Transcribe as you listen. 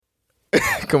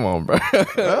Come on, bro.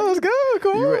 Let's go.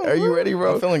 Come on. Are you ready,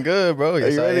 bro? I'm feeling good, bro.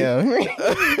 Yes, you ready? I am.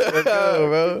 Let's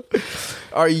go, bro.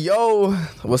 All right, yo.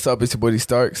 What's up? It's your boy D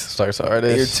Starks. Starks You're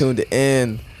artist. tuned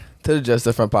in to the Just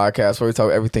Different podcast where we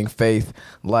talk everything faith,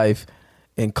 life,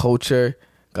 and culture.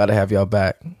 Gotta have y'all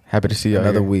back. Happy to see y'all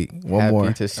Another here. week. One Happy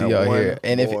more. to see y'all here.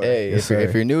 And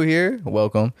if you're new here,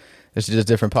 welcome. This is Just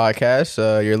Different podcast.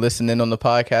 You're listening on the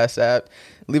podcast app.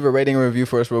 Leave a rating and review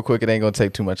for us real quick. It ain't gonna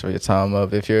take too much of your time.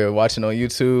 If you're watching on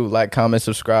YouTube, like, comment,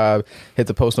 subscribe, hit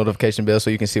the post notification bell so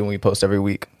you can see when we post every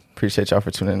week. Appreciate y'all for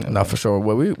tuning in. No, for sure.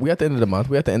 Well, we at the end of the month.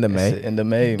 We at the end of May. It's the end of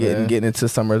May, man. Getting into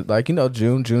summer, like, you know,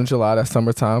 June, July. That's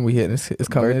summertime. We hitting. It's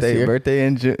coming.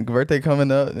 Birthday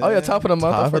coming up. Oh yeah, top of the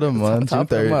month. Top of the month. Top of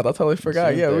the month. I totally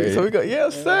forgot. June Yeah, 3rd. so we go.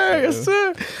 Yes, sir. Yes,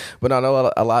 sir. But no, I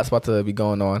know a lot's about to be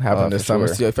going on happening this for summer.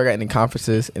 sure. So if you got any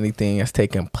conferences, anything that's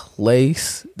taking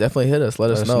place, definitely hit us.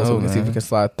 Let us know so we can see if we can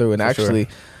slide through. And For actually,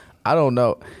 I don't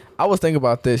know. I was thinking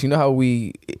about this. You know how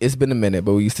it's been a minute,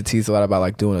 but we used to tease a lot about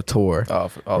like doing a tour.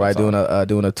 Right, doing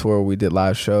a tour where we did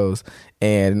live shows,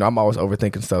 and you know, I'm always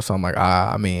overthinking stuff. So I'm like,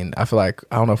 I mean, I feel like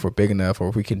I don't know if we're big enough or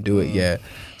if we can do it yet.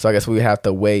 So I guess we have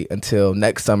to wait until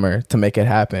next summer to make it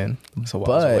happen. It's a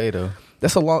while away though.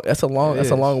 That's a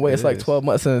long way. It's like 12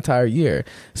 months an entire year.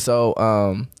 So,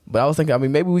 but I was thinking, I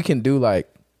mean, maybe we can do like,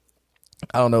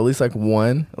 I don't know, at least like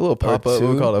one, A little pop up.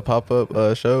 We call it a pop up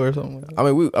show or something. I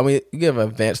mean, you give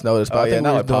advance notice, but I think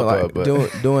not we're like pop-up,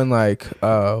 but- doing like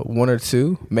one or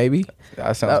two, maybe.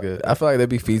 That sounds good. I feel like that'd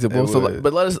be feasible. It So, would.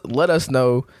 but let us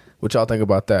know what y'all think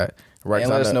about that. Right,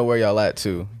 And let us know where y'all at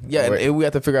too. Yeah, and we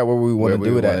have to figure out where we want to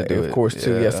do it at, of course,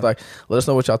 too. Yeah. Yes, like let us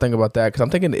know what y'all think about that, because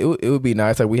I'm thinking it would be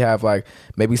nice. Like we have like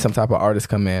maybe some type of artist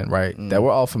come in, right, that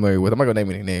we're all familiar with. I'm not gonna name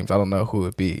any names. I don't know who it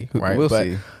would be, right? We'll but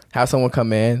see. have someone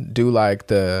come in, do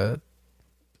the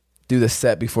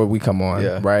set before we come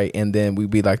on, right, and then we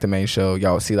be like the main show.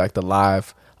 Y'all would see like a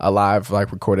live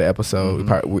like recorded episode.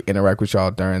 We interact with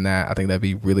y'all during that. I think that'd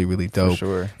be really, really dope. For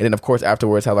sure. And then of course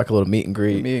afterwards have like a little meet and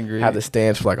greet. Have the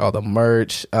stands for like all the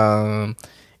merch. And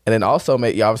then also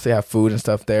you obviously have food and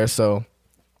stuff there. So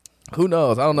who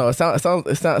knows? I don't know. It sounds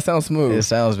smooth. It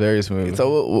sounds very smooth.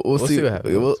 So we'll see what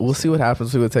happens. We'll see what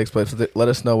happens. See what takes place. Let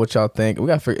us know what y'all think. We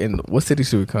got to figure in what city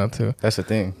should we come to. That's the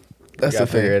thing. That's the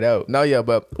thing. Figure it out. No, yeah,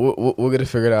 but we'll get it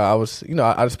figured out.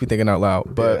 I just be thinking out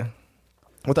loud. But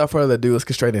without further ado, let's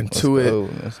get straight into it.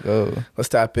 Let's go. Let's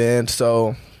tap in.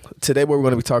 So today what we're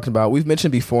going to be talking about, we've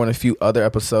mentioned before in a few other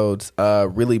episodes,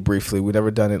 really briefly. We've never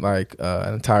done it like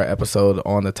an entire episode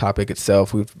on the topic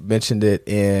itself. We've mentioned it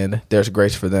in There's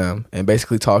Grace for Them, and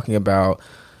basically talking about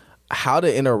how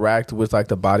to interact with like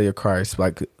the body of Christ,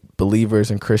 like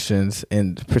believers and Christians,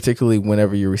 and particularly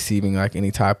whenever you're receiving like any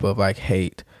type of like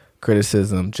hate,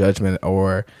 criticism, judgment,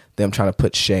 or them trying to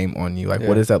put shame on you. Like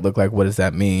what does that look like? What does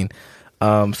that mean?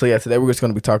 So yeah, today we're just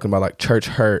going to be talking about like church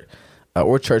hurt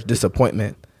or church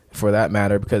disappointment for that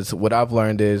matter, because what I've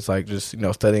learned is like just,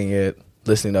 studying it,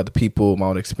 listening to other people, my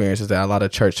own experiences, that a lot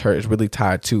of church hurt is really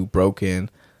tied to broken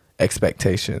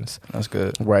expectations. That's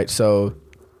good. Right. So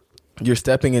you're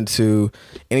stepping into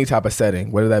any type of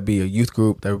setting, whether that be a youth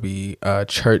group, that would be a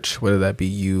church, whether that be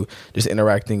you just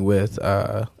interacting with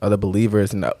other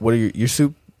believers, and what are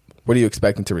you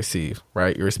expecting to receive,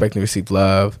 right? You're expecting to receive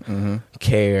love,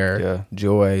 care,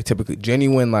 joy, typically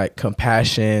genuine like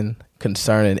compassion,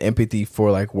 concern, and empathy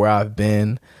for like where I've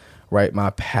been, right? My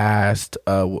past,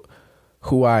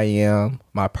 who I am,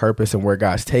 my purpose, and where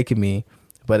God's taken me.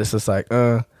 But it's just like,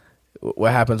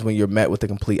 what happens when you're met with the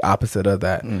complete opposite of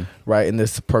that, right? And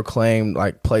this proclaimed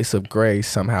like place of grace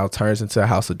somehow turns into a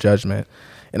house of judgment.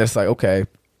 And it's like, okay,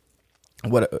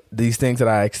 what these things that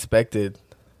I expected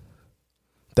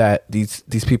that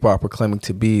these people are proclaiming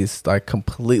to be is like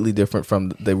completely different from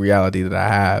the reality that I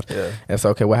have. And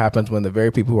so, okay, what happens when the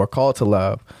very people who are called to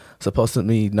love, supposed to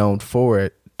be known for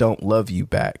it, don't love you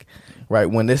back, right?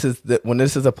 When this is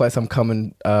a place I'm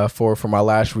coming for my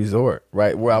last resort,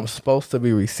 right? Where I'm supposed to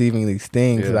be receiving these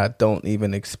things that I don't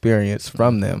even experience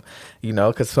from them,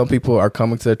 because some people are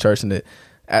coming to the church and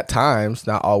at times,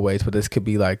 not always, but this could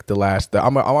be like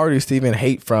I'm already receiving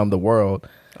hate from the world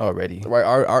already, right?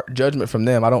 Our judgment from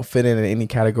them. I don't fit in any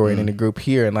category in any group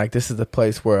here, and like this is the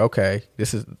place where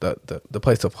this is the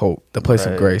place of hope, the place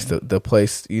of grace, the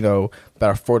place that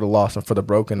are for the lost and for the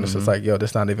broken. It's just like,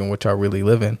 that's not even what y'all really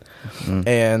live in.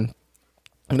 And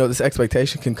this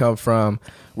expectation can come from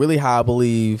really how I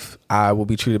believe I will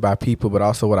be treated by people, but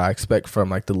also what I expect from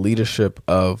like the leadership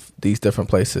of these different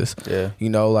places.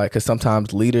 Because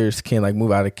sometimes leaders can like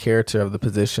move out of character of the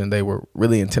position they were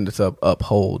really intended to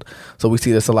uphold. So we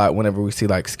see this a lot whenever we see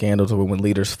like scandals or when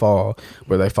leaders fall,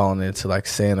 where they're falling into like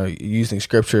sin or using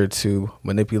scripture to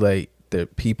manipulate the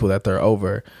people that they're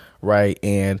over, right,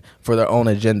 and for their own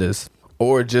agendas,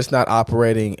 or just not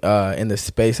operating in the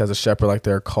space as a shepherd like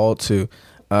they're called to.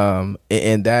 And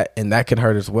that can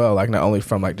hurt as well, like not only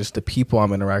from like just the people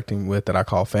I'm interacting with that I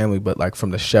call family, but like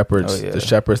from the shepherds, the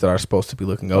shepherds that are supposed to be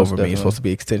looking over me, supposed to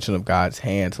be extension of God's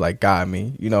hand to like guide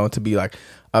me, you know, to be like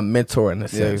a mentor in a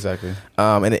sense. Yeah, exactly.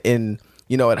 And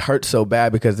you know, it hurts so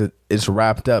bad because it's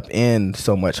wrapped up in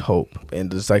so much hope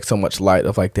and there's like so much light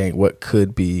of like, dang, what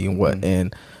could be and what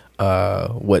and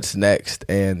what's next.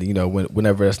 And you know,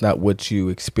 whenever it's not what you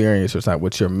experience or it's not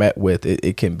what you're met with,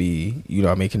 it can be, you know,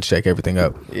 I mean, it can shake everything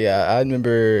up. Yeah, I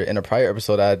remember in a prior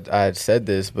episode I had said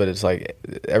this, but it's like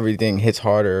everything hits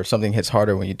harder, something hits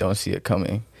harder when you don't see it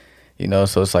coming. You know,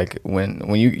 so it's like when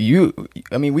you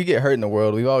I mean, we get hurt in the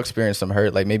world. We've all experienced some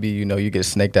hurt. Like maybe, you know, you get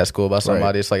snaked at school by somebody.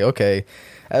 Right. It's like, okay,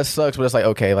 that sucks, but it's like,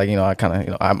 okay, like, you know, I kind of, you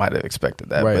know, I might have expected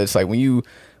that. Right. But it's like when you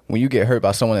get hurt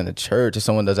by someone in the church, or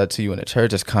someone does that to you in the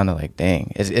church, it's kind of like,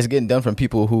 dang, it's getting done from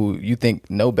people who you think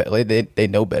know better. Like they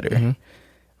know better. Mm-hmm.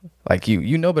 Like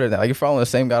you know better than, like, you're following the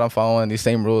same God I'm following, these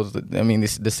same rules. I mean,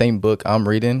 the same book I'm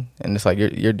reading, and it's like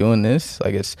you're doing this.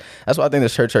 Like that's why I think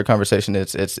this church conversation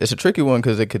it's a tricky one,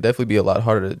 because it could definitely be a lot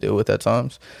harder to deal with at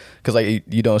times, because like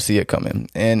you don't see it coming.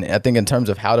 And I think in terms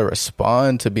of how to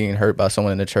respond to being hurt by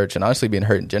someone in the church, and honestly being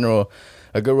hurt in general,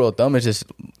 a good rule of thumb is just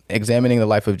examining the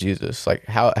life of Jesus. Like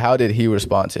how did he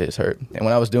respond to his hurt? And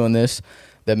when I was doing this,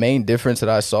 the main difference that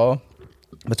I saw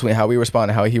between how we respond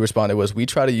and how he responded was, we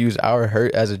try to use our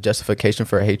hurt as a justification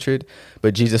for hatred,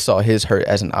 but Jesus saw his hurt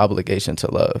as an obligation to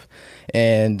love.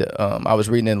 And I was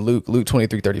reading in Luke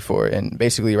 23:34, and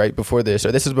basically right before this,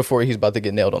 or this is before he's about to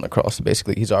get nailed on the cross.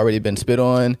 Basically, he's already been spit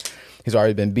on, he's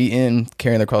already been beaten,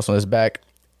 carrying the cross on his back,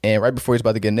 and right before he's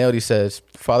about to get nailed, he says,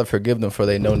 "Father, forgive them, for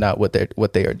they know not what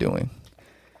they are doing."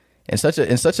 In such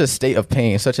a state of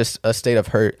pain, such a state of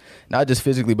hurt, not just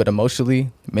physically, but emotionally,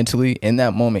 mentally, in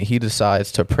that moment, he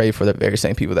decides to pray for the very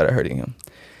same people that are hurting him.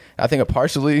 I think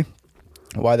partially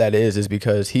why that is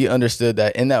because he understood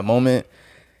that in that moment,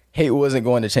 hate wasn't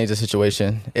going to change the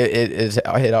situation. It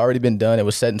had already been done. It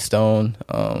was set in stone.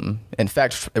 In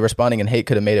fact, responding in hate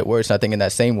could have made it worse. And I think in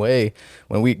that same way,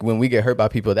 when we get hurt by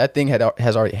people, that thing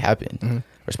has already happened. Mm-hmm.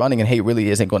 Responding in hate really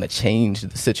isn't going to change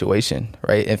the situation,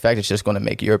 right? In fact, it's just going to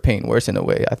make your pain worse in a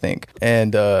way, I think.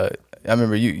 And I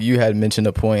remember you had mentioned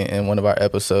a point in one of our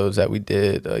episodes that we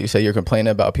did. You said you're complaining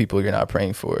about people you're not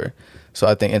praying for. So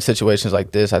I think in situations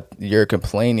like this, you're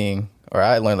complaining, or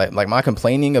I learned like my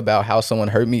complaining about how someone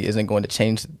hurt me isn't going to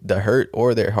change the hurt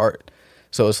or their heart.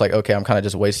 So it's like, okay, I'm kind of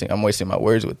just wasting my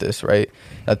words with this, right?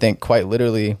 I think quite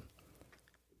literally,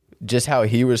 just how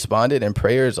he responded in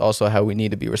prayer is also how we need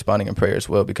to be responding in prayer as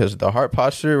well, because the heart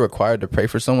posture required to pray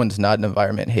for someone is not an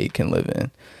environment hate can live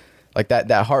in. Like that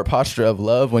heart posture of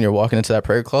love when you're walking into that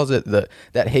prayer closet,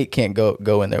 that hate can't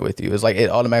go in there with you. It's like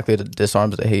it automatically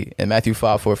disarms the hate. In Matthew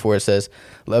 5:4, it says,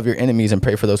 "Love your enemies and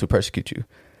pray for those who persecute you."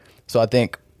 So I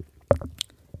think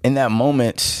in that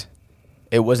moment,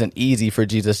 it wasn't easy for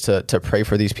Jesus to pray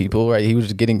for these people, right? He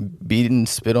was getting beaten,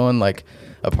 spit on. Like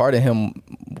a part of him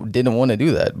didn't want to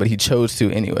do that, but he chose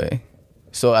to anyway.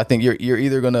 So I think you're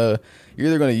either gonna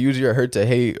use your hurt to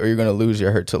hate, or you're gonna lose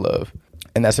your hurt to love,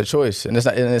 and that's a choice. And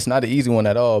it's not an easy one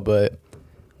at all. But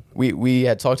we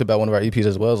had talked about one of our EPs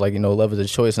as well, as like, you know, love is a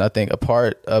choice, and I think a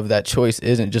part of that choice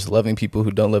isn't just loving people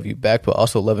who don't love you back, but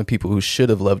also loving people who should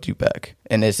have loved you back.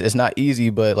 And it's not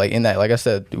easy, but like in that, like I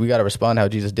said, we got to respond how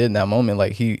Jesus did in that moment.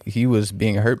 Like he was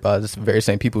being hurt by this very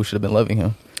same people who should have been loving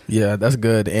him. Yeah, that's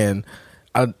good. And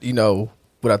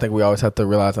what I think we always have to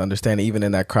realize and understand, even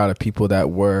in that crowd of people that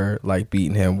were like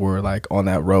beating him, were like on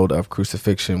that road of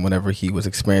crucifixion whenever he was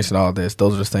experiencing all this,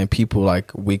 those are the same people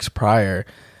like weeks prior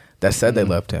that said they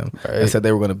loved him. Right. They said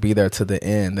they were going to be there to the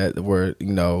end, that were,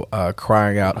 you know,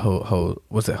 crying out,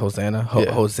 was it Hosanna?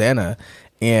 Hosanna.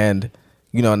 And,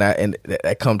 you know, and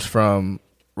that comes from,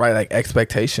 right, like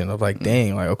expectation of like,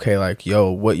 dang, like, okay, like,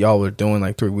 yo, what y'all were doing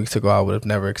like 3 weeks ago, I would have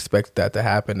never expected that to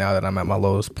happen now that I'm at my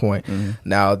lowest point,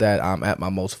 now that I'm at my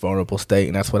most vulnerable state.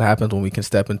 And that's what happens when we can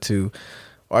step into,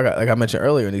 like I mentioned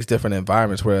earlier, in these different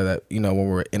environments where that, you know, when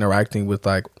we're interacting with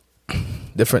like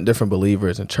different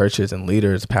believers and churches and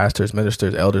leaders, pastors,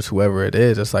 ministers, elders, whoever it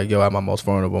is, it's like, yo, at my most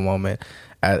vulnerable moment,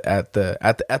 at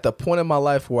the point in my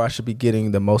life where I should be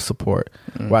getting the most support,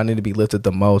 where I need to be lifted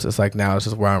the most, it's like now it's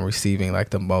just where I'm receiving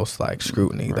like the most like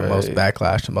scrutiny, the most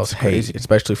backlash, the most hate,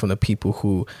 especially from the people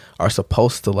who are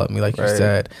supposed to love me, like you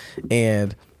said.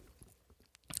 And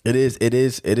it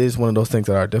is one of those things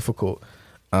that are difficult.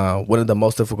 One of the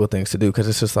most difficult things to do, because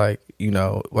it's just like, you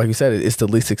know, like you said, it's the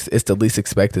least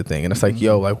expected thing, and it's like,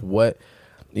 yo, like what,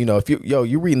 you know, if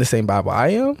you're reading the same Bible I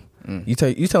am, You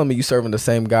telling me you serving the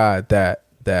same God that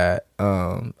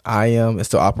I am, and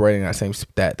still operating that same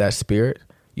that spirit.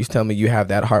 You telling me you have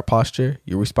that heart posture.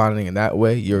 You're responding in that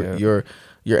way. You're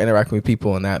interacting with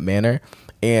people in that manner,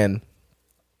 and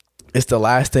it's the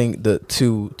last thing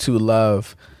to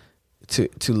love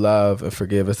and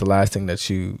forgive is the last thing that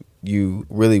you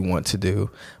really want to do.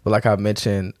 But like I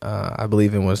mentioned, I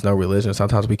believe in was no religion.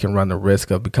 Sometimes we can run the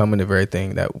risk of becoming the very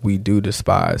thing that we do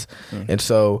despise. And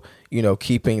so,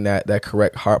 keeping that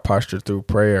correct heart posture through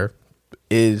prayer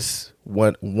is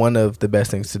one of the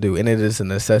best things to do. And it is a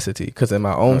necessity, because in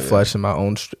my own flesh and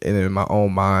in my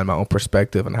own mind, my own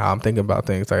perspective and how I'm thinking about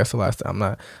things, like that's the last time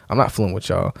I'm not fooling with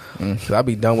y'all, because I'll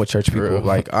be done with church people.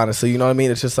 Like, honestly, you know what I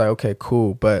mean? It's just like, okay,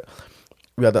 cool. But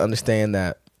we have to understand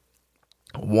that,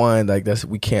 one, like,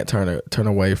 we can't turn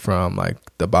away from like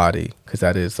the body, because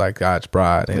that is like God's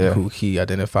bride and who he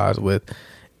identifies with.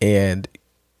 And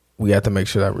we have to make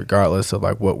sure that regardless of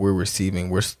like what we're receiving,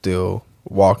 we're still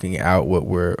walking out what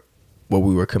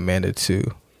we were commanded to.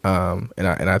 And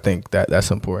I think that's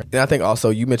important. And I think also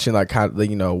you mentioned like kind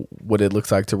of, what it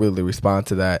looks like to really respond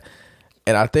to that.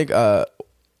 And I think a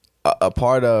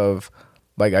part of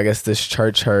like, I guess this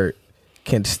church hurt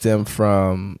can stem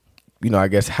from, I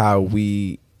guess how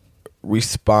we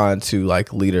respond to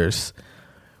like leaders,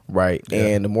 right? Yeah.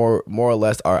 And more or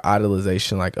less our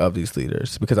idolization like of these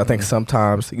leaders, because I think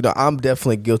sometimes, I'm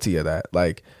definitely guilty of that.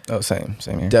 Like, same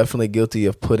here. Definitely guilty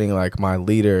of putting like my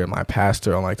leader and my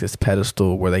pastor on like this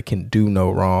pedestal where they can do no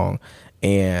wrong,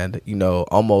 and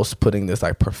almost putting this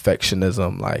like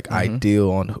perfectionism like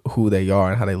ideal on who they are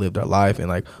and how they live their life. And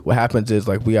like what happens is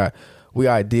like we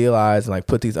idealize and like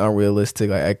put these unrealistic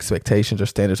like expectations or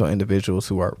standards on individuals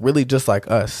who are really just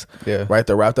like us. Yeah. Right.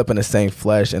 They're wrapped up in the same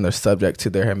flesh and they're subject to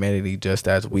their humanity just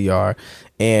as we are.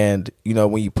 And,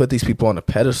 when you put these people on a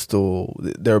pedestal,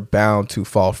 they're bound to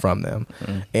fall from them.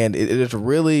 And it's a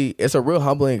real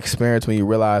humbling experience when you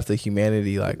realize the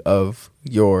humanity like of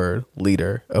your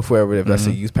leader, of whoever, if that's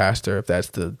a youth pastor, if that's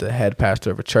the head pastor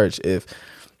of a church, if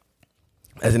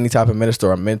as any type of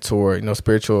minister or mentor,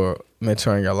 spiritual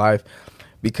mentor in your life.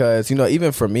 Because,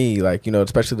 even for me, like,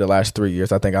 especially the last 3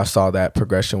 years, I think I saw that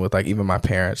progression with like even my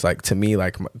parents. Like, to me,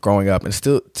 like growing up, and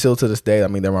still to this day, I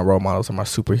mean, they're my role models and my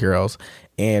superheroes.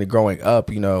 And growing up,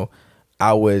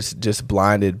 I was just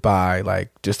blinded by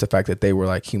like just the fact that they were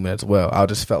like human as well. I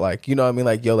just felt like,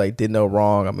 like, yo, they did no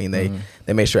wrong. I mean, they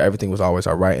made sure everything was always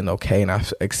all right and okay. And I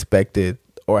expected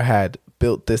or had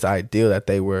built this ideal that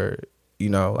they were,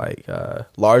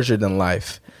 larger than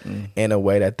life in a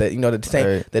way that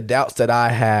the doubts that I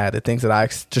had, the things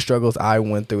that the struggles I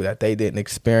went through that they didn't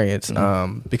experience,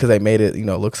 because they made it,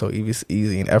 look so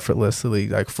easy and effortlessly,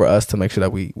 like for us to make sure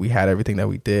that we had everything that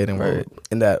we did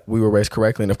and that we were raised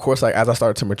correctly. And of course, like as I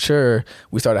started to mature,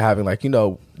 we started having like,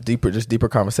 deeper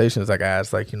conversations. Like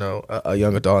as like, a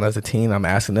young adult and as a teen, I'm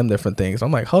asking them different things.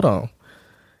 I'm like, hold on,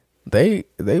 they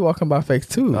walking by faith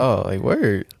too. Oh, like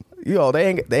word. They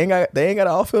ain't got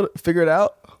all figured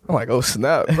out. I'm like, oh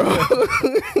snap, bro.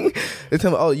 They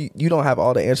tell me, oh, you don't have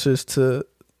all the answers to.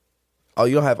 Oh,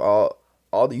 you don't have all.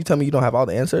 You tell me you don't have all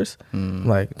the answers. I'm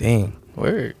like, dang,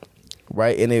 word,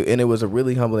 right? And it was a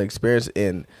really humbling experience,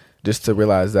 and just to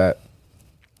realize that,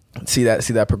 see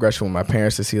that progression with my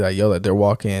parents, to see like, yo, that they're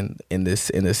walking in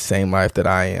this same life that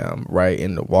I am, right?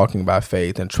 And walking by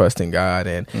faith and trusting God,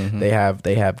 and they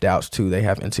have doubts too. They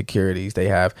have insecurities. They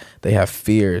have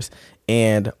fears,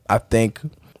 and I think,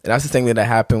 and that's the thing that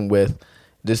happened with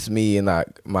just me and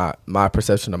like my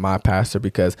perception of my pastor,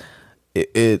 because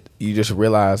it you just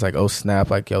realize like, oh snap,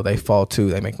 like, yo, they fall too.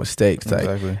 They make mistakes, like,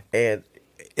 exactly.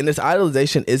 And this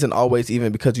idolization isn't always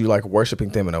even because you like worshiping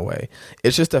them in a way.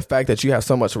 It's just the fact that you have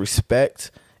so much respect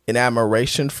and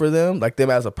admiration for them, like them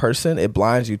as a person. It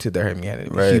blinds you to their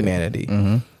humanity.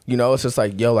 It's just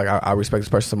like, yo, like I respect this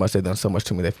person so much. They've done so much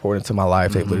to me. They've poured into my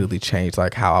life. They've literally changed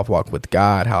like how I've walked with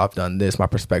God, how I've done this, my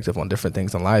perspective on different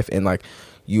things in life. And like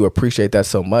you appreciate that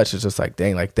so much. It's just like,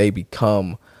 dang, like they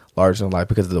become larger than life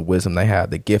because of the wisdom they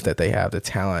have, the gift that they have, the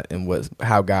talent, and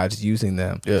how God's using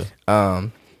them. Yeah.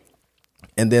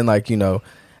 And then like,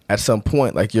 at some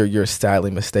point, like you're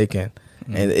sadly mistaken,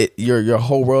 and your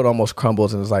whole world almost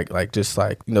crumbles, and it's like just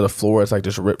like, the floor is like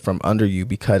just ripped from under you,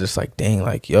 because it's like, dang,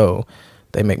 like, yo,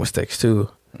 they make mistakes too.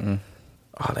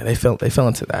 Oh, they fell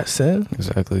into that sin.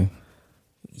 Exactly.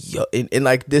 Yo, and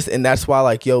like this, and that's why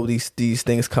like, yo, these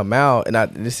things come out, and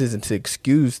this isn't to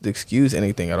excuse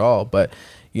anything at all, but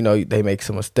they make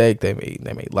some mistake, they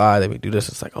may lie, they may do this.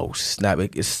 It's like, oh snap,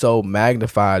 it's so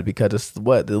magnified because it's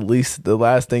the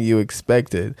last thing you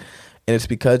expected. And it's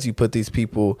because you put these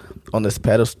people on this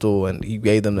pedestal and you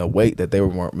gave them the weight that they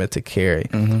weren't meant to carry.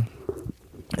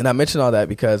 And I mention all that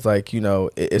because, like, you know,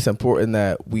 it's important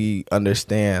that we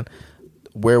understand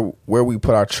where we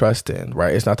put our trust in,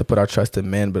 right? It's not to put our trust in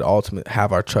men, but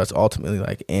have our trust ultimately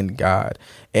like in God.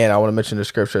 And I want to mention the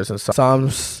scriptures in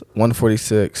Psalms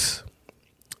 146,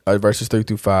 verses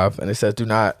 3-5, and it says, "Do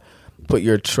not put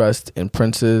your trust in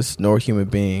princes nor human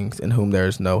beings in whom there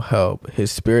is no help. His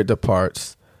spirit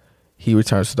departs, he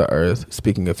returns to the earth."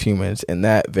 Speaking of humans, "in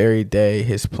that very day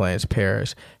his plans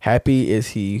perish. Happy is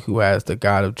he who has the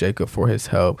God of Jacob for his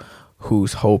help,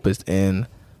 whose hope is in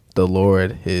the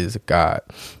Lord his God."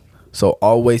 So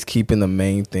always keeping the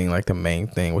main thing,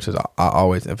 which is I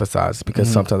always emphasize, because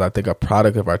sometimes I think a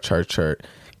product of our church hurt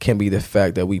can be the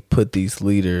fact that we put these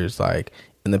leaders like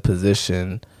in the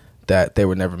position that they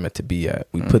were never meant to be at.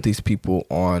 We put these people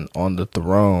on the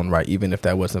throne, right? Even if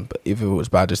if it was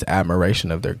by just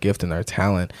admiration of their gift and their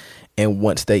talent. And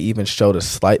once they even showed a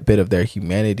slight bit of their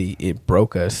humanity, it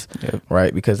broke us,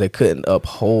 right? Because they couldn't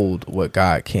uphold what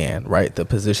God can, right? The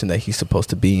position that he's supposed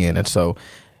to be in. And so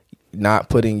not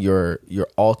putting your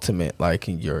ultimate, like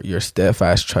your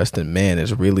steadfast trust in men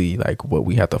is really like what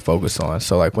we have to focus on.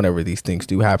 So like whenever these things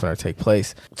do happen or take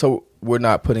place, so we're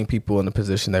not putting people in a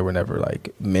position they were never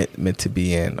like meant to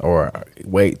be in, or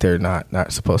weight they're not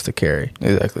supposed to carry.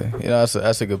 Exactly. You know,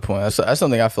 that's a good point. That's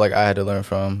something I feel like I had to learn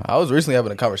from. I was recently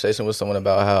having a conversation with someone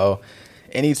about how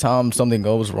anytime something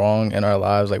goes wrong in our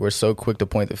lives, like we're so quick to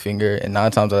point the finger, and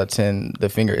 9 times out of 10, the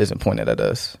finger isn't pointed at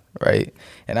us, right?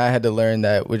 And I had to learn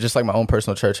that with just like my own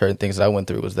personal church hurt and things that I went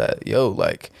through was that,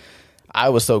 like I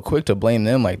was so quick to blame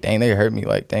them, like, dang, they hurt me,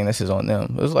 like, dang, this is on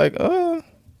them. It was like,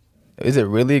 is it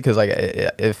really? Because like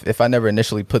if I never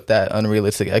initially put that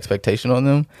unrealistic expectation on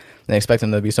them and expect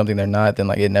them to be something they're not, then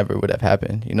like it never would have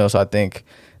happened, you know? So I think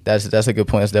that's a good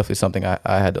point. It's definitely something I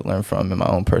had to learn from in my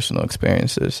own personal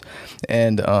experiences.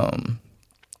 And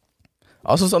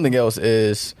also something else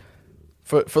is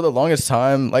for the longest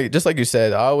time, like just like you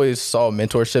said, I always saw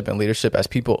mentorship and leadership as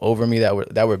people over me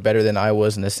that were better than I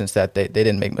was, in the sense that they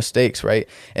didn't make mistakes, right?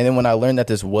 And then when I learned that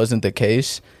this wasn't the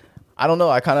case, I don't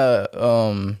know, I kind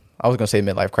of I was going to say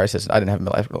midlife crisis. I didn't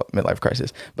have midlife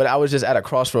crisis, but I was just at a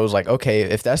crossroads, like, okay,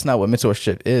 if that's not what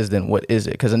mentorship is, then what is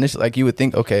it? Because initially, like, you would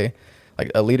think, okay, like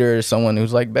a leader is someone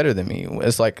who's like better than me.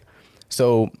 It's like,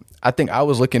 so I think I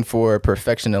was looking for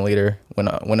perfection in a leader when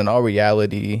in all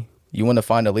reality, you want to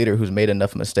find a leader who's made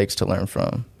enough mistakes to learn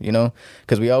from, you know?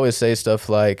 Because we always say stuff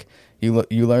like, you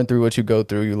learn through what you go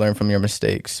through, you learn from your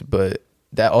mistakes, but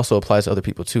that also applies to other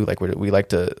people too. Like we like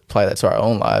to apply that to our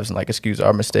own lives and like excuse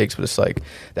our mistakes, but it's like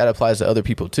that applies to other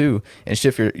people too, and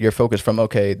shift your focus from,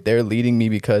 okay, they're leading me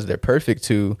because they're perfect,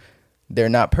 to they're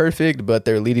not perfect, but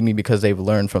they're leading me because they've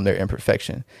learned from their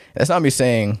imperfection. And that's not me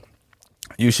saying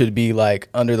you should be like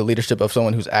under the leadership of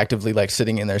someone who's actively like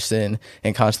sitting in their sin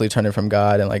and constantly turning from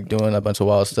God and like doing a bunch of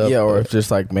wild stuff. Yeah, or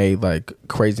just like made like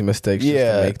crazy mistakes. Yeah,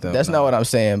 just to make them, that's not what I'm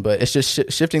saying, but it's just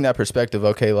shifting that perspective.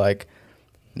 Okay, like,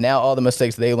 now all the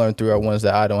mistakes they learn through are ones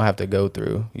that I don't have to go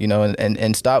through, you know,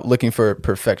 and stop looking for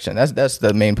perfection. That's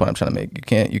the main point I'm trying to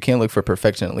make. You can't look for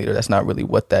perfection in a leader. That's not really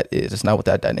what that is. It's not what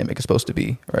that dynamic is supposed to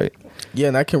be, right? Yeah,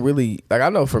 and that can really, like, I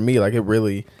know for me, like, it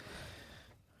really,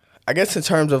 I guess in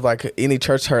terms of like any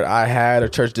church hurt I had or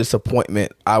church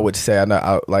disappointment, I would say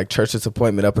like church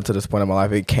disappointment up until this point in my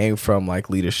life, it came from like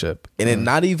leadership, and it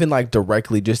not even like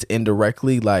directly, just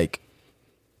indirectly, like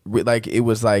it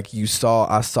was like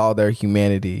I saw their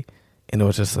humanity, and it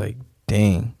was just like,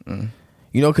 dang,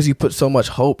 you know, because you put so much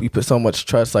hope, you put so much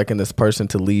trust like in this person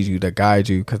to lead you, to guide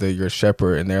you, because they're your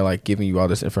shepherd, and they're like giving you all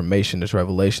this information, this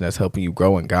revelation that's helping you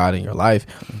grow in God in your life.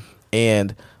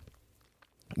 And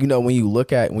you know, when you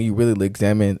really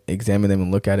examine them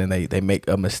and look at it, and they make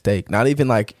a mistake, not even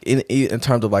like in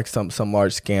terms of like some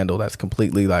large scandal that's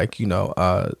completely like, you know,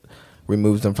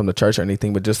 removes them from the church or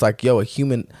anything, but just like, a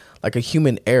human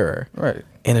error, right?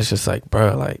 And it's just like,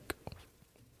 bro, like,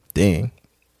 dang,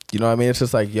 you know what I mean? It's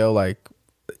just like, like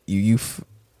you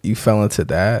fell into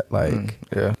that, like,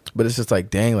 yeah. But it's just like,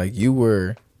 dang, like you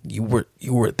were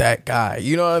that guy,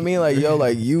 you know what I mean? Like,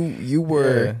 like you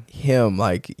were him,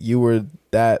 like you were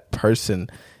that person.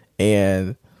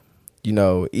 And you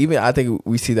know, even I think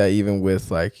we see that even with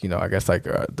like, you know, I guess like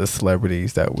the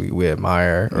celebrities that we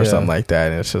admire or something like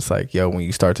that. And it's just like, when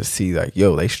you start to see like,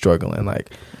 they struggling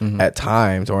like at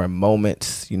times or in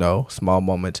moments, you know, small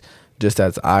moments, just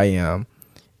as I am,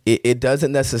 it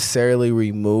doesn't necessarily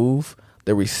remove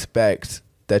the respect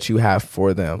that you have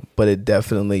for them, but it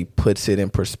definitely puts it in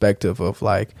perspective of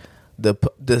like the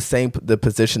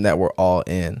position that we're all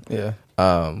in. Yeah.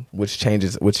 Which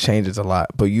changes a lot.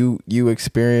 But you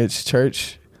experienced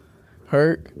church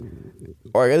hurt,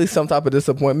 or at least some type of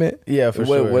disappointment. Yeah, for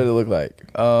sure. What did it look like?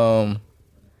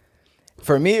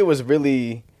 for me, it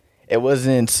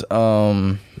wasn't,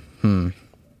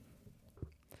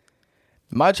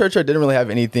 my church didn't really have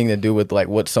anything to do with like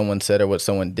what someone said or what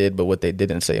someone did, but what they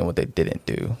didn't say and what they didn't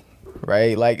do.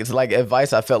 Right? Like, it's like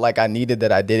advice I felt like I needed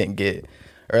that I didn't get.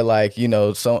 Or like, you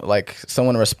know,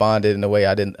 someone responded in a way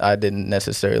I didn't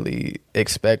necessarily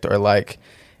expect, or like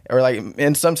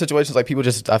in some situations, like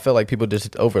I felt like people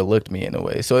just overlooked me in a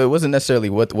way. So it wasn't necessarily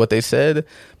what they said,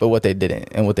 but what they didn't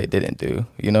and what they didn't do,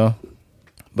 you know?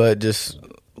 But just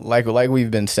like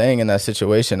we've been saying in that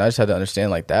situation, I just had to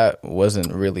understand like that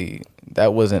wasn't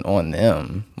on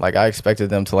them. Like, I expected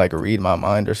them to like read my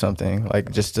mind or something, like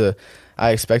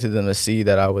I expected them to see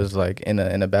that I was like in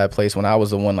a bad place when I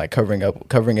was the one like covering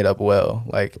it up well.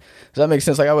 Like, does that make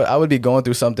sense? Like, I would be going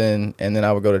through something, and then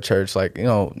I would go to church, like, you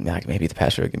know, like maybe the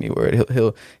pastor will give me a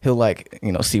word. He'll like,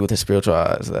 you know, see with his spiritual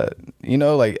eyes that, you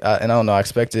know, like, and I don't know, I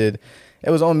expected, it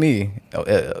was on me,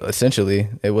 essentially.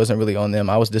 It wasn't really on them.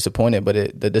 I was disappointed,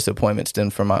 but the disappointment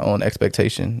stemmed from my own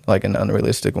expectation, like an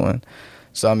unrealistic one.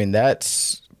 So, I mean,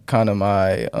 that's kind of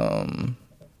my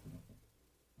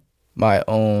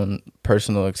own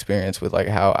personal experience with like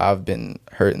how I've been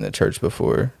hurt in the church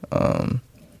before.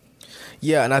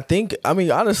 Yeah, and I think, I mean,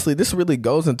 honestly, this really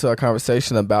goes into a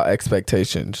conversation about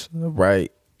expectations,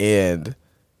 right? And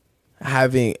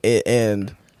having it,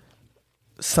 and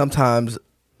sometimes,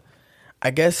 I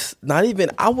guess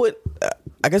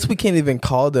we can't even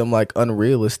call them like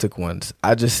unrealistic ones.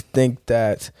 I just think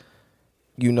that,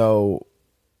 you know,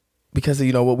 because,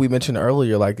 you know, what we mentioned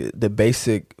earlier, like the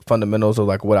basic fundamentals of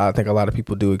like what I think a lot of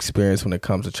people do experience when it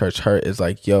comes to church hurt is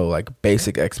like, like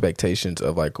basic expectations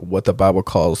of like what the Bible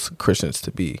calls Christians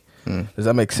to be. Does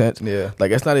that make sense? Yeah.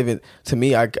 Like, it's not even, to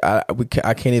me, I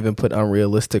can't even put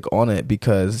unrealistic on it,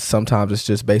 because sometimes it's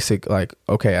just basic, like,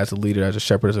 okay, as a leader, as a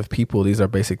shepherd of people, these are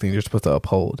basic things you're supposed to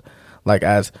uphold. Like,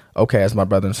 as my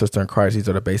brother and sister in Christ, these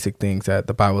are the basic things that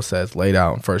the Bible says laid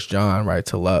out in 1 John, right?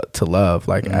 To love,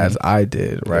 like, as I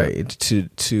did, right? Yeah.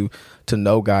 To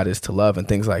know God is to love, and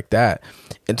things like that.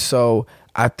 And so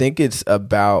I think it's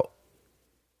about,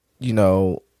 you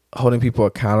know, holding people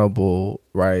accountable,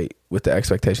 right, with the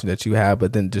expectation that you have,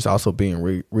 but then just also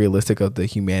being realistic of the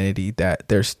humanity that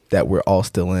we're all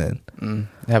still in.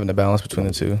 Having the balance between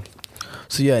the two.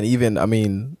 So yeah, and even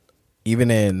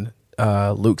in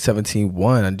Luke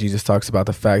 17:1, Jesus talks about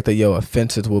the fact that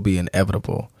offenses will be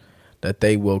inevitable, that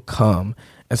they will come.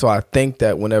 And so I think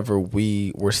that whenever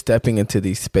we're stepping into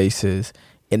these spaces,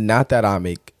 and not that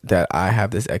I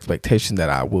have this expectation that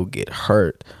I will get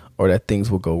hurt or that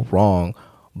things will go wrong,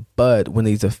 but when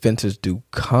these offenses do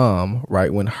come,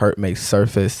 right, when hurt may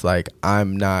surface, like,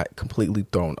 I'm not completely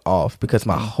thrown off, because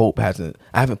my hope I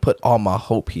haven't put all my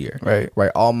hope here,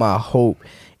 right, all my hope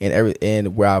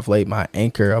and where I've laid my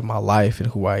anchor of my life and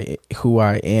who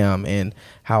I am and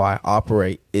how I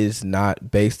operate is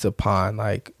not based upon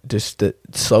like just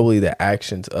solely the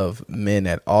actions of men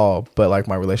at all, but like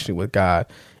my relationship with God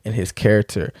and his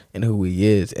character and who he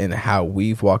is and how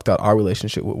we've walked out our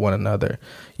relationship with one another,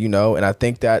 you know? And I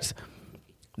think that's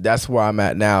where I'm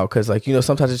at now. 'Cause like, you know,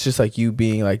 sometimes it's just like you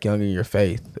being like young in your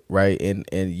faith, right? And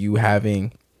you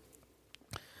having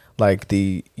like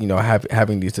the, you know,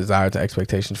 having these desires and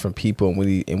expectations from people.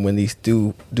 And when these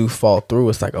do fall through,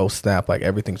 it's like, oh snap, like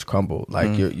everything's crumbled.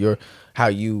 Like you're how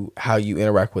you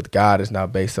interact with God is now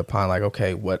based upon like,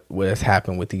 okay, what has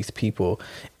happened with these people.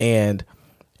 And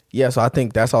yeah, so I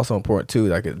think that's also important too.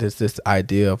 Like this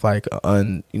idea of like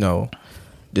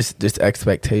just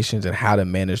expectations and how to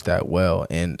manage that well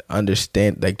and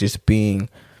understand, like just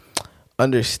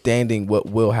understanding what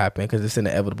will happen, because it's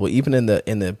inevitable. Even in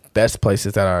the best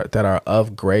places that are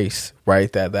of grace,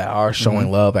 right? That are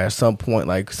showing love. At some point,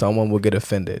 like someone will get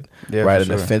offended, right?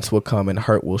 An offense will come and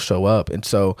hurt will show up. And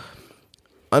so,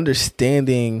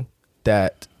 understanding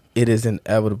that it is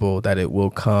inevitable that it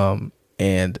will come,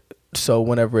 and so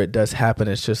whenever it does happen,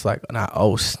 it's just like,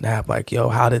 oh snap, like,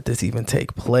 how did this even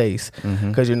take place?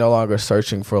 Because you're no longer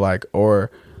searching for like, or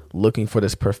looking for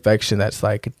this perfection that's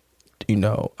like, you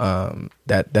know,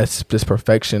 that's this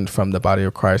perfection from the body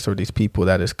of Christ or these people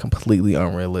that is completely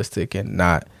unrealistic and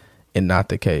not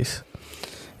the case.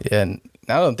 Yeah, and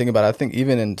now that I'm thinking about it, I think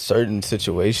even in certain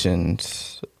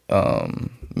situations,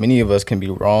 many of us can be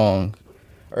wrong,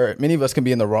 or many of us can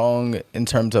be in the wrong in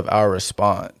terms of our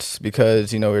response,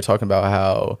 because, you know, we were talking about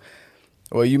how,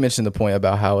 well, you mentioned the point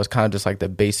about how it's kind of just like the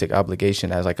basic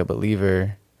obligation as like a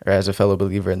believer or as a fellow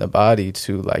believer in the body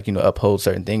to like, you know, uphold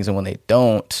certain things. And when they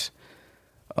don't,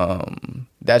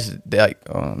 that's like,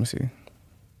 let me see.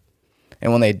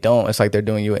 And when they don't, it's like they're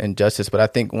doing you an injustice. But I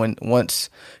think because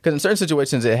in certain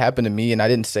situations it happened to me and I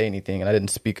didn't say anything and I didn't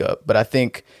speak up. But I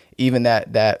think even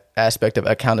that aspect of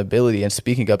accountability and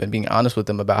speaking up and being honest with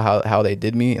them about how they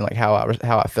did me and like how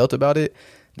I felt about it,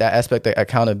 that aspect of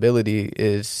accountability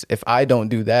is, if I don't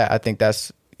do that, I think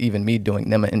that's even me doing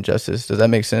them an injustice. Does that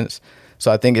make sense?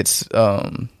 So I think it's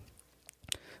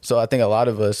so I think a lot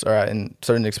of us are in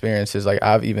certain experiences, like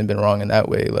I've even been wrong in that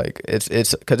way. Like it's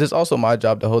because it's also my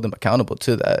job to hold them accountable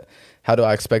to that. How do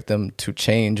I expect them to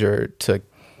change or to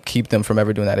keep them from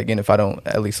ever doing that again if I don't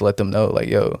at least let them know, like,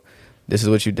 yo, this is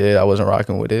what you did, I wasn't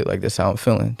rocking with it, like this is how I'm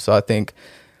feeling. So I think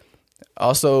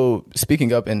also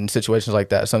speaking up in situations like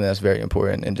that is something that's very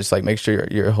important, and just like make sure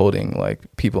you're holding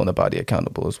like people in the body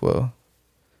accountable as well.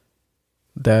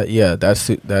 That's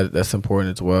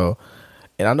important as well.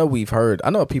 And I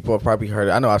know people have probably heard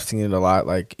it. I know I've seen it a lot.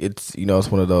 Like it's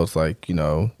one of those like,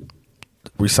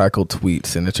 recycled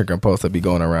tweets and Instagram posts that be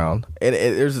going around. And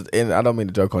and I don't mean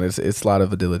to joke on it. It's a lot of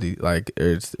validity. Like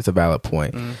it's a valid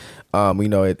point.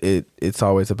 It's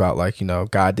always about like,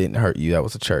 God didn't hurt you. That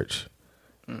was a church.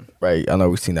 Right. I know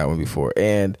we've seen that one before.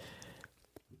 And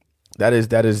that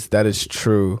is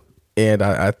true. And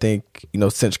I think,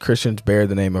 since Christians bear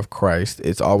the name of Christ,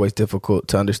 it's always difficult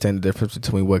to understand the difference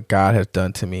between what God has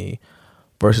done to me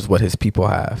versus what his people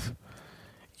have,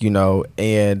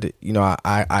 and,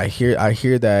 I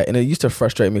hear that. And it used to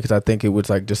frustrate me because I think it was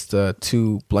like just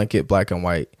too blanket black and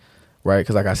white. Right.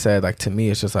 Because like I said, like to me,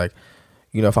 it's just like,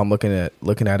 if I'm looking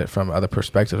at it from other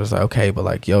perspectives, it's like, okay, but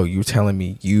like, yo, you telling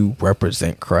me you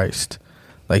represent Christ,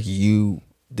 like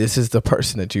this is the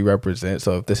person that you represent.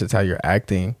 So if this is how you're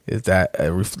acting, is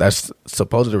that's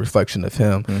supposedly a reflection of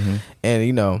him. Mm-hmm.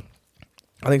 And,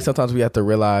 I think sometimes we have to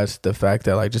realize the fact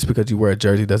that like, just because you wear a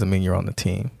jersey doesn't mean you're on the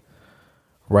team.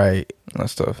 Right.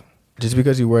 That's tough. Just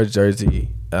because you wear a jersey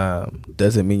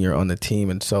doesn't mean you're on the team.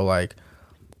 And so like,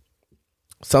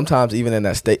 sometimes even in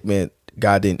that statement,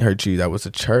 God didn't hurt you, that was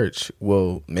a church.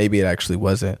 Well, maybe it actually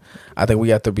wasn't. I think we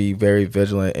have to be very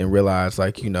vigilant and realize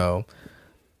like,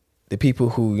 the people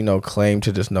who, claim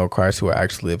to just know Christ, who are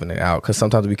actually living it out. Because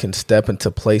sometimes we can step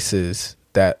into places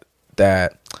that wear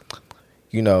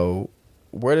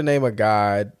the name of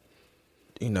God,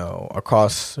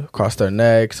 across their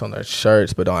necks, on their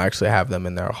shirts, but don't actually have them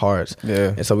in their hearts.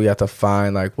 Yeah. And so we have to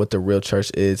find like what the real church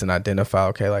is and identify,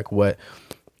 okay, like what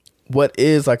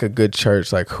is like a good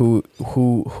church, like who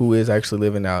is actually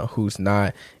living out, who's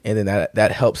not. And then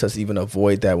that helps us even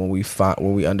avoid that when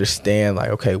we understand like,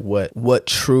 okay, what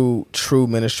true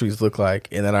ministries look like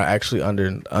and that are actually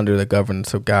under the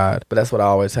governance of God. But that's what I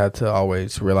always had to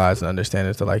always realize and understand,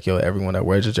 is that like, yo, everyone that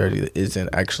wears a jersey isn't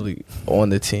actually on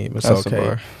the team. It's that's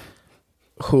okay.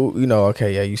 Who,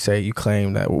 okay, yeah, you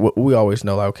claim that. We always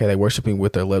know, like, okay, they worshiping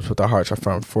with their lips, but their hearts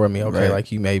are for me. Okay, right.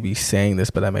 Like you may be saying this,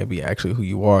 but that may be actually who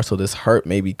you are. So this hurt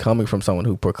may be coming from someone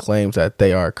who proclaims that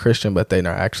they are a Christian, but they're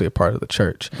not actually a part of the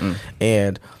church.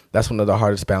 And that's one of the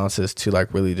hardest balances to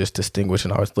like really just distinguish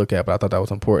and always look at. But I thought that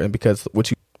was important, because what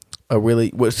you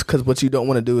don't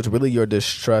want to do is really your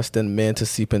distrust in men to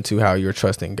seep into how you're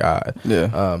trusting God.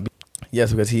 Yeah.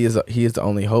 Yes, because he is the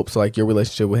only hope. So like your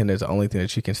relationship with him is the only thing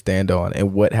that you can stand on,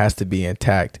 and what has to be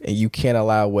intact. And you can't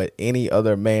allow what any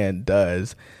other man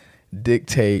does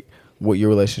dictate what your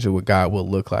relationship with God will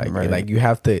look like. Right. And like you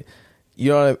have to,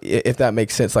 if that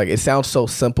makes sense. Like it sounds so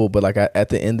simple, but like at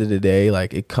the end of the day,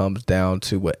 like it comes down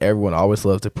to what everyone always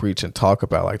loves to preach and talk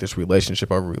about, like this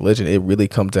relationship over religion. It really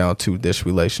comes down to this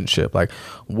relationship. Like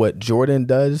what Jordan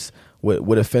does,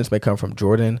 what offense may come from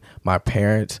Jordan, my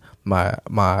parents,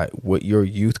 what your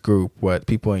youth group, what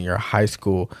people in your high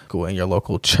school, in your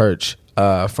local church,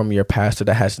 from your pastor,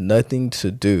 that has nothing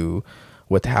to do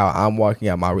with how I'm walking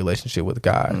out my relationship with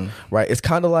God. Right? It's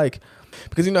kind of like,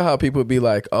 because how people would be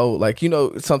like, oh, like,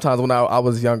 sometimes when I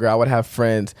was younger, I would have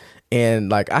friends,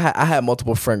 and like I had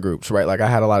multiple friend groups, right? Like I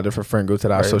had a lot of different friend groups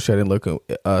that I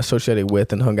associated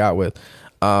with and hung out with,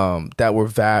 that were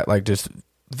just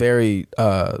very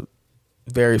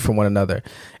vary from one another.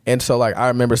 And so like I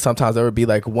remember sometimes there would be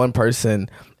like one person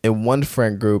in one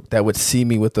friend group that would see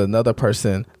me with another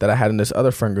person that I had in this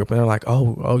other friend group, and they're like,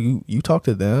 oh you talk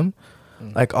to them?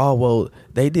 Like, oh well,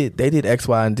 they did X,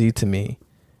 Y, and Z to me.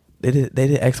 They did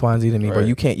X, Y, and Z to me, right. But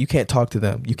you can't talk to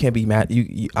them. You can't be mad.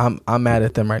 I'm mad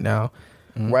at them right now.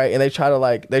 Right. And they try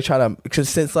to, because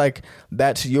since like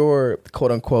that's your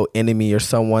quote unquote enemy, or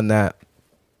someone that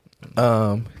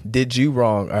did you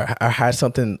wrong, or had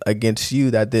something against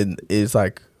you that is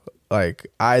like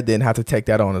I then have to take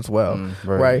that on as well.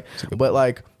 Right. But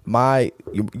like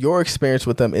your experience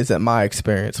with them isn't my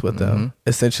experience with them,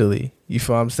 essentially. You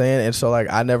feel what I'm saying? And so like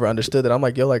I never understood that. I'm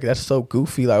like, yo, like that's so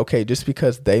goofy. Like, okay, just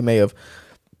because they may have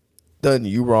done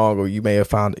you wrong or you may have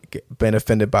been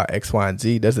offended by X, Y, and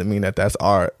Z doesn't mean that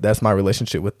that's my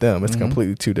relationship with them. It's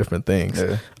completely two different things.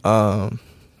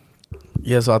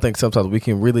 Yeah. So I think sometimes we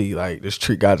can really like just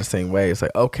treat God the same way. It's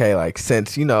like, okay, like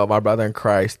since, you know, my brother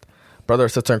or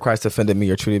sister in Christ offended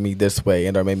me or treated me this way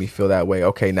and or made me feel that way,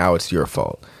 okay, now it's your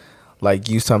fault. Like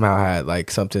you somehow had like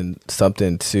something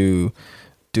to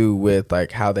do with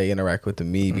like how they interact with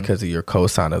me because of your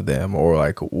cosign of them or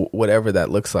like whatever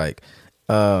that looks like.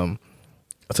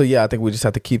 So yeah, I think we just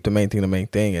have to keep the main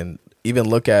thing, and even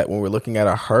look at when we're looking at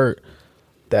a hurt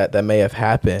that may have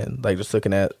happened, like just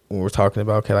looking at when we're talking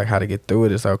about, okay, like how to get through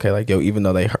it. It's like, okay, like, yo, even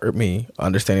though they hurt me,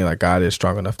 understanding like God is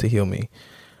strong enough to heal me,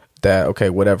 that, okay,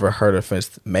 whatever hurt or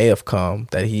offense may have come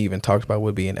that he even talked about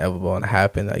would be inevitable and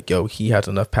happen. Like, yo, he has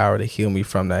enough power to heal me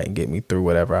from that and get me through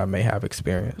whatever I may have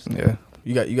experienced. Yeah.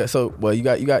 You got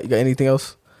anything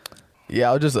else? Yeah,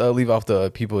 I'll just leave off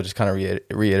the people just kind of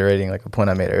reiterating like a point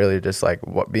I made earlier, just like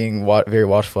being very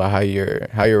watchful of how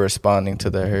you're responding to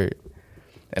the hurt,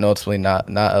 and ultimately not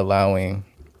allowing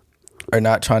or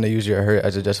not trying to use your hurt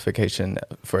as a justification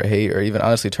for hate or even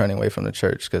honestly turning away from the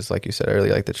church, because like you said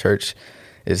earlier, like the church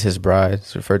is his bride.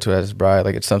 It's referred to as his bride.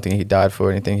 Like it's something he died for.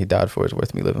 Anything he died for is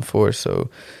worth me living for. So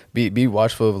be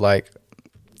watchful of like,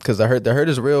 because the hurt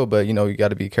is real, but you know you got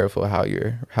to be careful how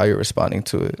you're responding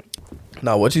to it.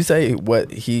 No, what you say?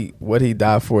 What he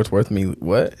died for is worth me.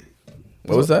 What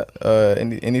was that?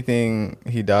 Anything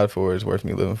he died for is worth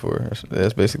me living for.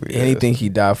 That's basically anything he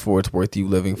died for is worth you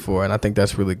living for, and I think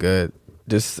that's really good.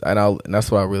 And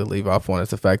that's what I really leave off on is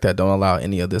the fact that don't allow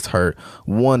any of this hurt,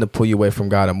 one, to pull you away from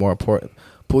God, and more important,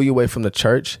 pull you away from the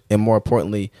church, and more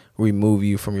importantly, remove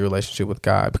you from your relationship with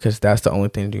God, because that's the only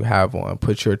thing you have on.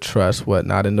 Put your trust,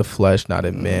 not in the flesh, not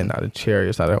in men, not in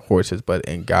chariots, not in horses, but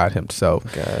in God himself.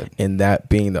 God. And that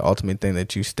being the ultimate thing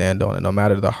that you stand on. And no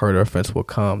matter the hurt or offense will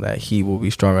come, that he will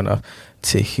be strong enough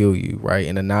to heal you, right?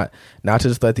 And then not to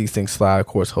just let these things slide. Of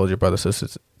course, hold your brothers and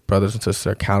sisters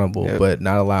accountable, yep. But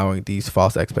not allowing these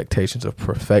false expectations of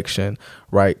perfection,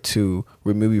 right, to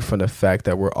remove you from the fact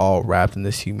that we're all wrapped in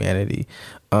this humanity.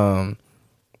 And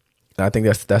I think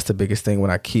that's the biggest thing. When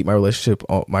I keep my relationship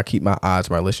on, my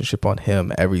relationship on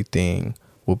him, everything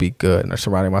will be good. And I'm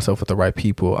surrounding myself with the right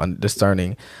people, and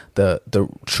discerning the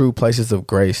true places of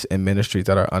grace and ministries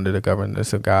that are under the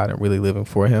governance of God and really living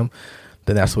for him.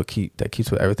 Then that's what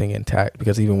keeps everything intact.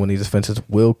 Because even when these offenses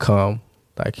will come,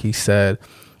 like he said,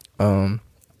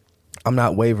 I'm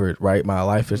not wavered, right? My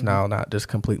life is now not just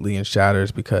completely in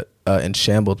shatters because in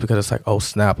shambles, because it's like, oh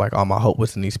snap, like all my hope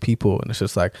was in these people, and it's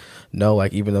just like, no,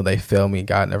 like even though they fail me,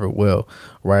 God never will,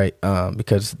 right?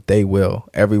 Because they will.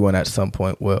 Everyone at some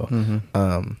point will.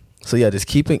 Mm-hmm. So yeah, just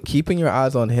keeping your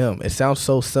eyes on him. It sounds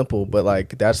so simple, but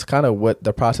like that's kind of what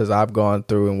the process I've gone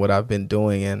through and what I've been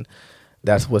doing, and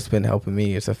that's what's been helping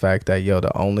me, is the fact that, yo,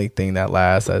 the only thing that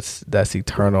lasts, that's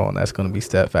eternal and that's going to be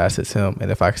steadfast is him. And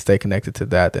if I stay connected to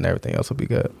that, then everything else will be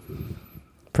good.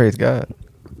 Praise God.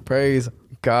 Praise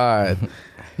God.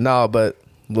 No, but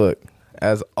look,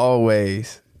 as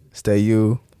always, stay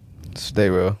you,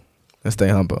 stay real, and stay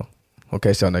humble. We'll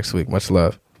catch y'all next week. Much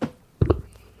love.